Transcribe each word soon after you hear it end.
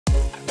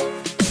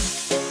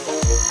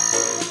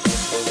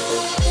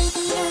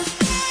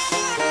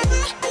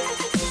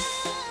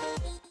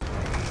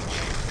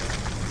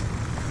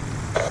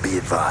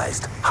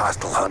advised,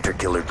 hostile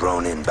hunter-killer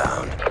drone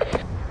inbound.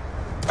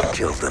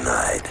 Kill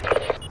denied.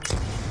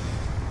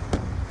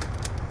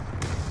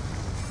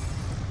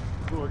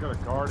 Ooh, I got a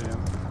guardian.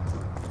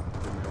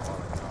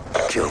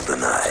 Kill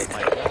denied.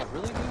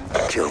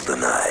 Kill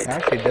denied.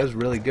 Actually, it does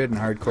really good in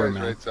hardcore, Guys,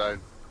 man. right side.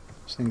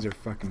 These things are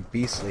fucking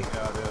beastly.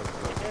 Yeah, it is.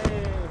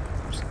 Hey,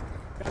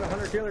 got a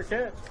hunter-killer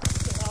kit.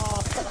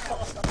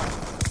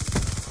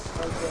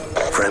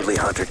 Friendly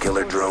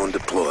hunter-killer drone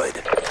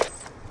deployed.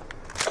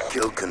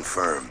 Kill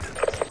confirmed.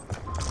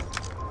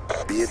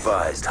 Be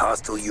advised,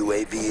 hostile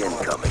UAV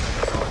incoming.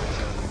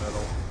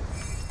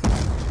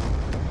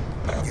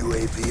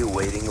 UAV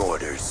awaiting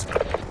orders.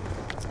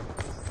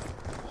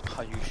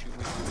 How you shoot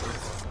me?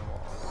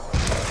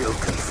 Kill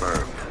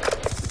confirmed.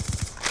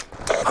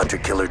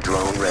 Hunter-killer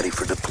drone ready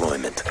for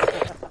deployment.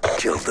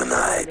 Kill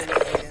denied.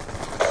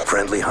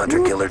 Friendly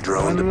hunter-killer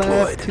drone One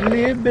left deployed. to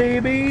live,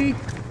 baby.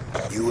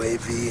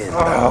 UAV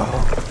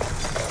inbound.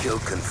 Kill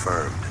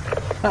confirmed.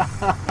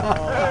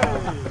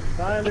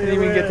 I didn't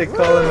even get to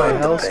call in my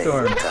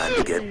hellstorm. Time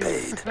to get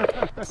paid.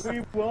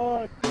 We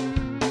won.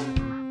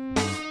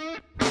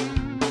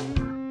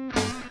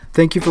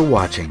 Thank you for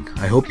watching.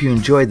 I hope you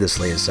enjoyed this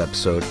latest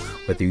episode.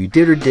 Whether you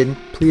did or didn't,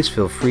 please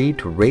feel free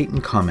to rate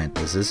and comment,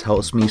 as this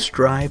helps me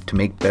strive to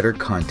make better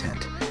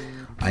content.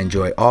 I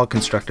enjoy all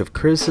constructive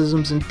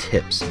criticisms and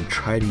tips and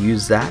try to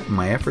use that in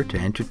my effort to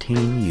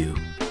entertain you.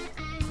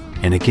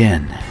 And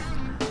again,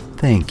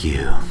 thank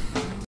you.